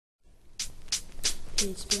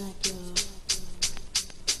It's black, y'all.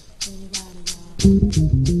 Anybody, y'all?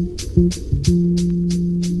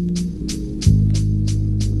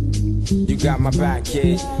 You got my back,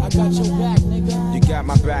 kid. I got your back, nigga. You got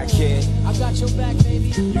my back, kid. I got your back, baby.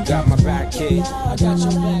 You got my back, kid. I got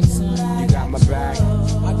your back, son. You got my back.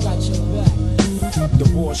 I got your back.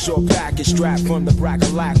 The Warsaw package strapped from the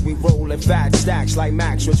Brack-a-lack. We rollin' fat stacks like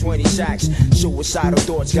Max with 20 sacks. Suicidal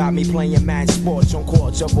thoughts got me playing mad sports on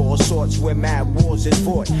courts of all sorts where mad wars is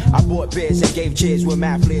fought. I bought beers and gave cheers with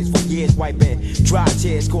mad flares for years, wiping dry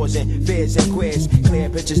tears, causing fears and queers. Clear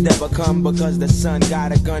pictures never come because the sun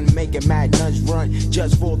got a gun, making mad nuns run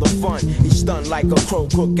just for the fun. He stunned like a crow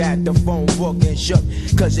crook at the phone book and shook,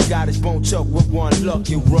 cause he got his bone took with one look.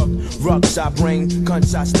 You rucks I bring,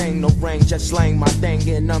 cunts I sting, no ring, just slang my thing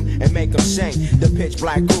in them and make them sing. The pitch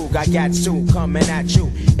black Coog, I got two coming at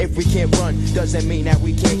you. If we can't run, doesn't mean that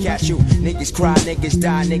we can't catch you. Niggas cry, niggas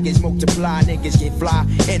die, niggas multiply, niggas get fly.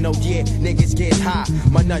 And oh yeah, niggas get high.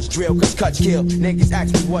 My nuts drill, cause cuts kill. Niggas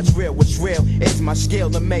ask me what's real is my skill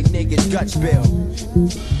to make niggas guts spill.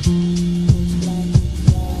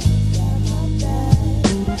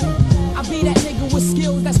 That nigga with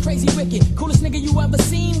skills that's crazy wicked. Coolest nigga you ever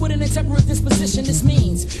seen with an intemperate disposition. This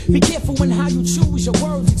means be careful in how you choose your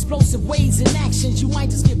words. Explosive ways and actions, you might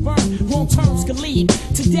just get burned. Wrong terms can lead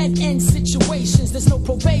to dead end situations. There's no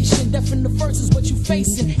probation. Death in the first is what you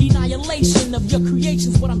facing. Annihilation of your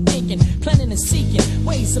creations, what I'm thinking. Planning and seeking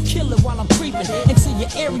ways of killing while I'm creeping into your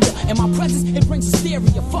area. And my presence, it brings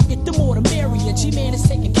hysteria. Fuck it, the more the merrier. G-Man is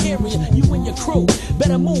taking care of you and your crew.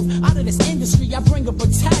 Better move out of this industry. I bring a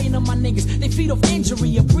battalion of my niggas. They feed off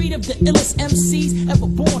injury, a breed of the illest MCs ever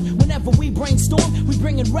born. Whenever we brainstorm, we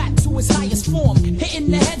bringing rap to its highest form. Hitting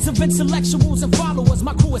the heads of intellectuals and followers.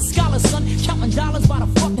 My crew is scholars, son, counting dollars by the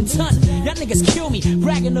fucking ton. Y'all niggas kill me,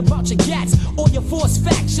 bragging about your gats. All your force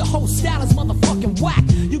facts, your whole style is motherfucking whack.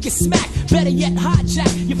 You get smacked, better yet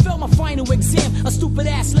hijack. You failed my final exam, a stupid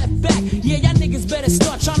ass left back. Yeah, y'all niggas better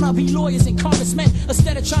start trying to be lawyers and congressmen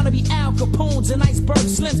instead of trying to be Al Capones and Iceberg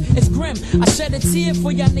Slims. It's grim, I shed a tear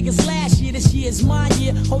for y'all niggas last year. This year is my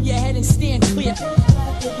year, hold your head and stand clear.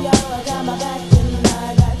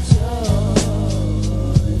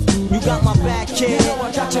 You got my back, kid. Yo,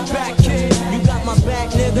 I got your back, kid. You got my back,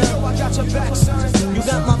 nigga. Yo, I got your back, son. You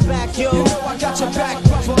got my back, yo. You know I got your back,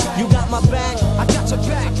 brother. You got my back. I got your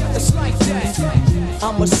back. It's like that.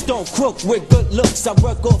 I'm a stone crook with good looks. I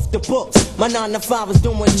work off the books. My 9 to 5 is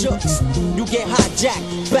doing jokes. You get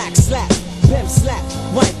hijacked, back slap, pimp slap,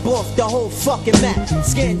 wipe off the whole fucking map.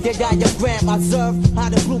 Scan the diagram, observe how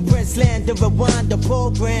the blueprints land to rewind the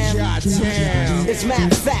program. Goddamn. It's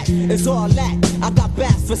mad fact, it's all that. I got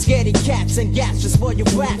bats for scaredy cats and gaps to spoil your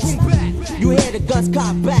raps. You hear the guns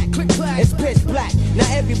cock back, it's pitch black. Now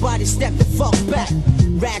everybody step the fuck back.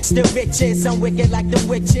 Racks to riches, I'm wicked like the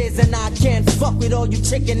witches, and I can't fuck with all you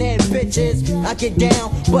chicken head bitches. I get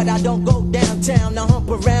down, but I don't go downtown. I hump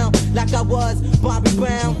around like I was Bobby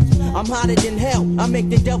Brown. I'm hotter than hell, I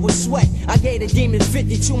make the devil sweat. I gave the demon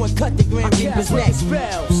 52 and cut the Grand Reaper's neck.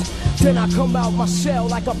 Spells. Then I come out my shell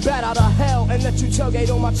like a bat out of hell and let you tailgate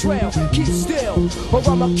on my trail. Keep still, or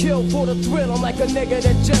I'ma kill for the thrill. I'm like a nigga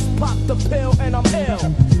that just popped the pill and I'm ill,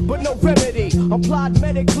 but no remedy. Applied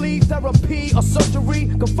medically, therapy or surgery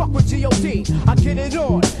can fuck with G.O.D. I get it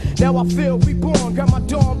on, now I feel reborn. Got my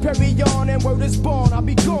dawn, Perry on, and word is born. I'll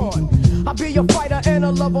be gone. I'll be a fighter and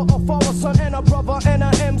a lover, a father, son, and a brother, and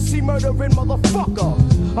a MC murdering motherfucker.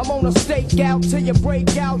 I'm on a stakeout till you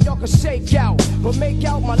break out. Y'all can shake out, but make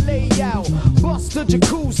out my layout. Bust the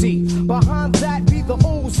jacuzzi, behind that be the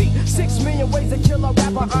Uzi. 6 million ways to kill a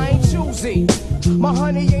rapper, I ain't choosy. My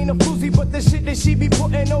honey ain't a floozy, but the shit that she be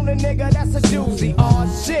putting on a nigga, that's a doozy. Aw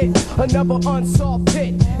shit, another unsolved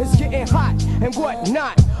hit. It's getting hot and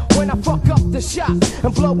whatnot. When I fuck up the shot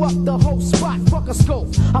and blow up the whole spot, fuck a scope.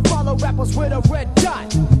 I follow rappers with a red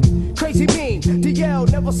dot. Crazy mean,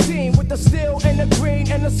 DL never seen with the steel and the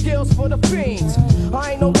green and the skills for the fiends.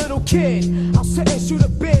 I ain't no little kid, I'll sit and shoot a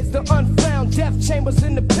biz. The unfound death chambers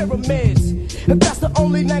in the pyramids. If that's the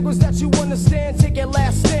only language that you understand, take your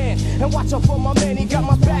last stand and watch out for my man. He got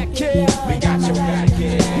my back, kid. We got your back,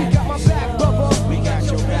 kid. He got my back, brother. We got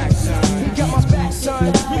your back, son. He got my back, son.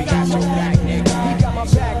 We got your back, nigga. He got my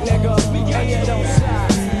back, nigga. We got your don't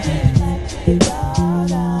side.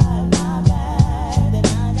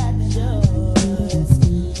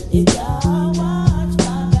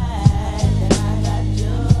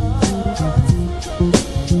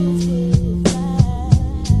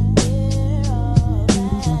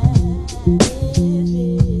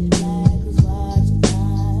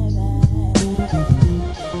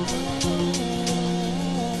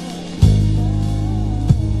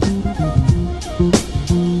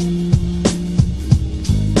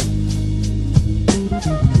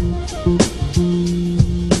 Thank you.